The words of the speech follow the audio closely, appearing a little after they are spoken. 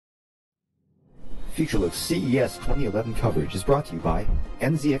Futurelooks CES 2011 coverage is brought to you by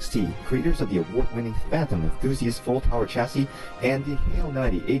NZXT, creators of the award-winning Phantom Enthusiast full tower chassis and the Hale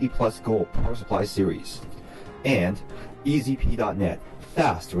 90 80 Plus Gold power supply series. And EZP.net,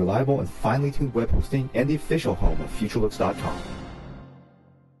 fast, reliable, and finely tuned web hosting and the official home of Futurelooks.com.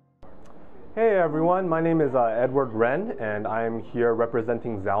 Hey everyone, my name is Edward Wren, and I am here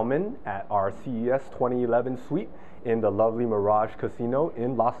representing Zalman at our CES 2011 suite in the lovely Mirage Casino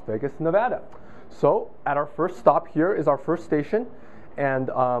in Las Vegas, Nevada. So at our first stop here is our first station, and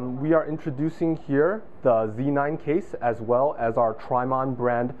we are introducing here the Z9 case as well as our Trimon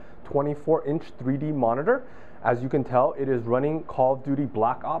brand 24-inch 3D monitor. As you can tell, it is running Call of Duty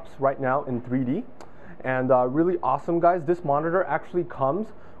Black Ops right now in 3D. And really awesome, guys. This monitor actually comes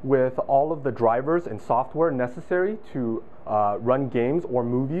with all of the drivers and software necessary to run games or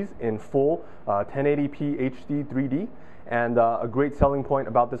movies in full 1080p HD 3D. And a great selling point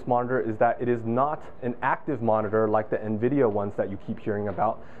about this monitor is that it is not an active monitor like the NVIDIA ones that you keep hearing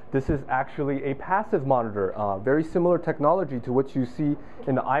about. This is actually a passive monitor, very similar technology to what you see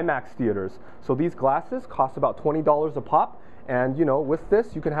in the IMAX theaters. So these glasses cost about $20 a pop. And you know, with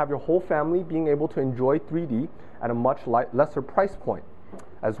this, you can have your whole family being able to enjoy 3D at a much lesser price point.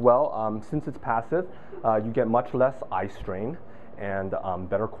 As well, since it's passive, you get much less eye strain and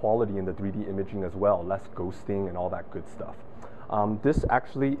better quality in the 3D imaging as well, less ghosting and all that good stuff. This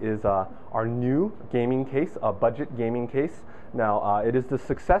actually is our new gaming case, a budget gaming case. Now, it is the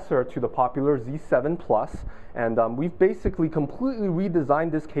successor to the popular Z7 Plus, and we've basically completely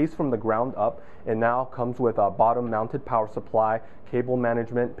redesigned this case from the ground up. It now comes with a bottom-mounted power supply, cable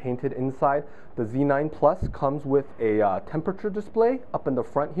management painted inside. The Z9 Plus comes with a temperature display up in the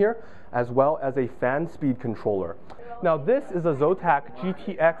front here, as well as a fan speed controller. Now, this is a Zotac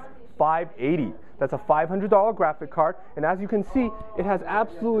GTX 580. That's a $500 graphic card, and as you can see, it has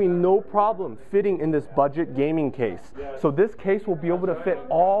absolutely no problem fitting in this budget gaming case. So this case will be able to fit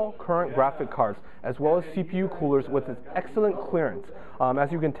all current graphic cards, as well as CPU coolers with its excellent clearance.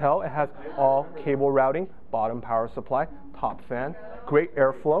 As you can tell, it has all cable routing, bottom power supply, top fan, great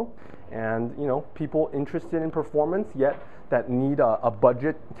airflow, and you know, people interested in performance yet that need a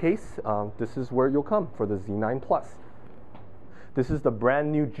budget case, this is where you'll come for the Z9 Plus. This is the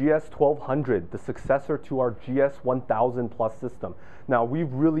brand new GS1200, the successor to our GS1000 Plus system. Now, we've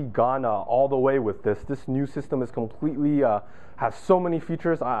really gone all the way with this. This new system is completely, has so many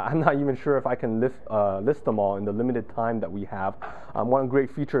features. I'm not even sure if I can list them all in the limited time that we have. One great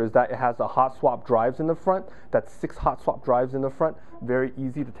feature is that it has the hot swap drives in the front. That's 6 hot swap drives in the front. Very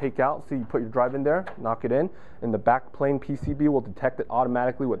easy to take out. So you put your drive in there, knock it in, and the backplane PCB will detect it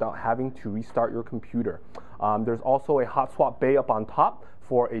automatically without having to restart your computer. There's also a hot swap bay up on top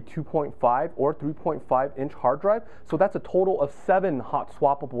for a 2.5 or 3.5 inch hard drive. So that's a total of 7 hot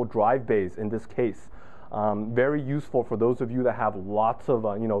swappable drive bays in this case. Very useful for those of you that have lots of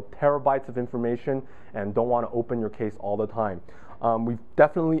you know, terabytes of information and don't want to open your case all the time. We've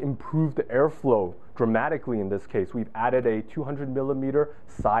definitely improved the airflow dramatically in this case. We've added a 200mm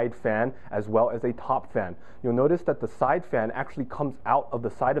side fan as well as a top fan. You'll notice that the side fan actually comes out of the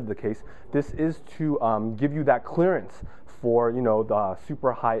side of the case. This is to give you that clearance for, you know, the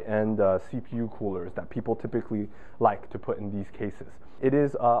super high-end CPU coolers that people typically like to put in these cases. It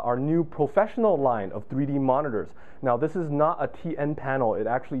is our new professional line of 3D monitors. Now, this is not a TN panel. It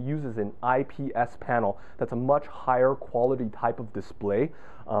actually uses an IPS panel. That's a much higher quality type of display.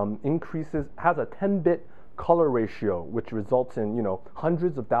 Has a 10-bit color ratio, which results in, you know,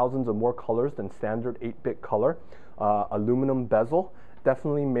 hundreds of thousands of more colors than standard 8-bit color. Aluminum bezel,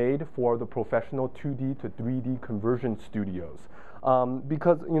 definitely made for the professional 2D to 3D conversion studios.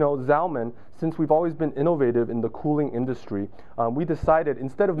 Because, you know, Zalman, since we've always been innovative in the cooling industry, we decided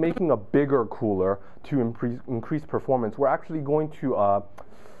instead of making a bigger cooler to increase performance, we're actually going to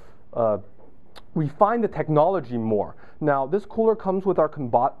refine the technology more. Now, this cooler comes with our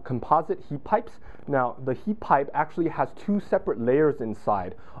composite heat pipes. Now, the heat pipe actually has 2 separate layers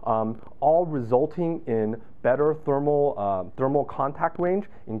inside, all resulting in better thermal contact range,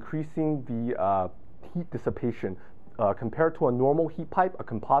 increasing the heat dissipation. Compared to a normal heat pipe, a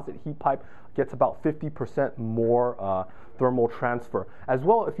composite heat pipe gets about 50% more thermal transfer. As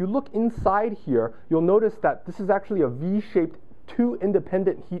well, if you look inside here, you'll notice that this is actually a V-shaped 2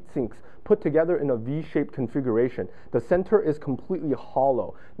 independent heat sinks put together in a V-shaped configuration. The center is completely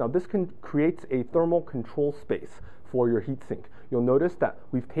hollow. Now, this creates a thermal control space for your heatsink. You'll notice that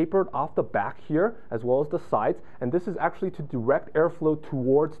we've tapered off the back here as well as the sides, and this is actually to direct airflow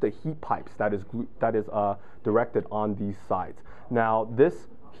towards the heat pipes that is directed on these sides. Now, this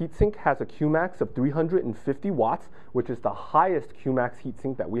heatsink has a Qmax of 350 watts, which is the highest Qmax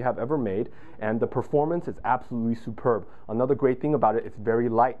heatsink that we have ever made, and the performance is absolutely superb. Another great thing about it, it's very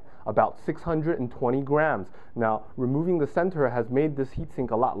light, about 620 grams. Now, removing the center has made this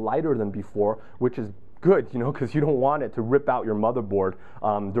heatsink a lot lighter than before, which is good, you know, because you don't want it to rip out your motherboard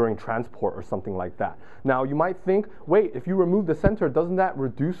during transport or something like that. Now, you might think, wait, if you remove the center, doesn't that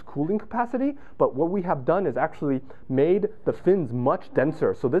reduce cooling capacity? But what we have done is actually made the fins much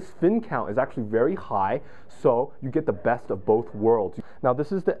denser. So this fin count is actually very high, so you get the best of both worlds. Now,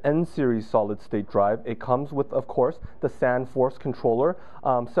 this is the N series solid state drive. It comes with, of course, the Sandforce controller.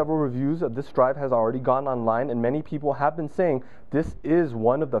 Several reviews of this drive has already gone online, and many people have been saying this is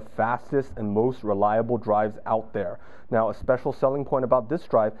one of the fastest and most reliable drives out there. Now, a special selling point about this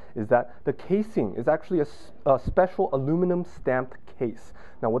drive is that the casing is actually a special aluminum stamped case.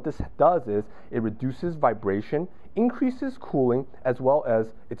 Now, what this does is it reduces vibration, increases cooling, as well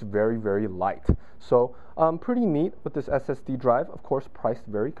as it's very, very light. So pretty neat with this SSD drive, of course priced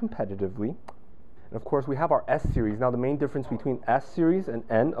very competitively. And of course, we have our S series. Now, the main difference between S series and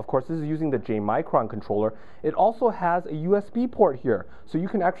N, of course, this is using the JMicron controller. It also has a USB port here, so you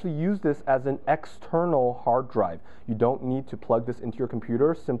can actually use this as an external hard drive. You don't need to plug this into your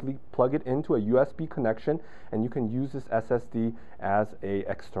computer. Simply plug it into a USB connection, and you can use this SSD as an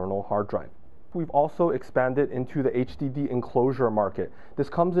external hard drive. We've also expanded into the HDD enclosure market. This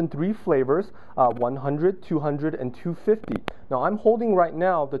comes in 3 flavors, 100, 200, and 250. Now, I'm holding right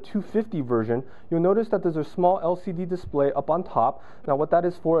now the 250 version. You'll notice that there's a small LCD display up on top. Now, what that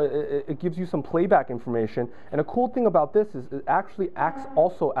is for, it gives you some playback information. And a cool thing about this is it actually acts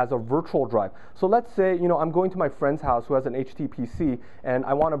also as a virtual drive. So let's say, you know, I'm going to my friend's house who has an HTPC, and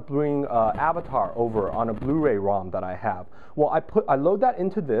I want to bring Avatar over on a Blu-ray ROM that I have. Well, I load that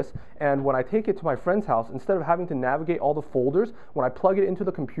into this, and when I take it to my friend's house, instead of having to navigate all the folders, when I plug it into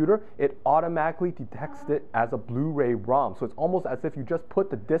the computer, it automatically detects it as a Blu-ray ROM. So it's almost as if you just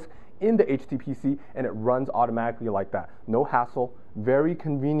put the disc in the HTPC and it runs automatically like that. No hassle, very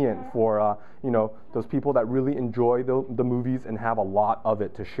convenient for you know, those people that really enjoy the movies and have a lot of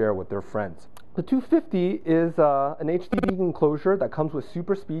it to share with their friends. The 250 is an HDD enclosure that comes with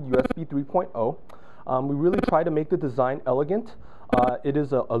super speed USB 3.0. We really try to make the design elegant. It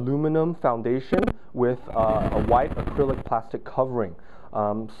is an aluminum foundation with a white acrylic plastic covering.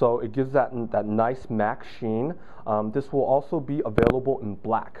 So it gives that nice matte sheen. This will also be available in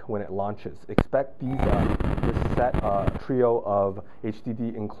black when it launches. Expect this set trio of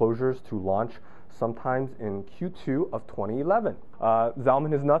HDD enclosures to launch sometimes in Q2 of 2011.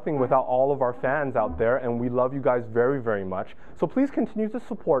 Zalman is nothing without all of our fans out there, and we love you guys very, very much. So please continue to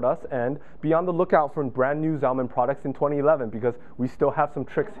support us and be on the lookout for brand new Zalman products in 2011, because we still have some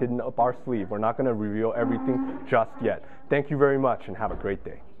tricks hidden up our sleeve. We're not going to reveal everything just yet. Thank you very much and have a great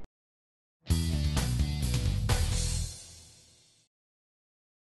day.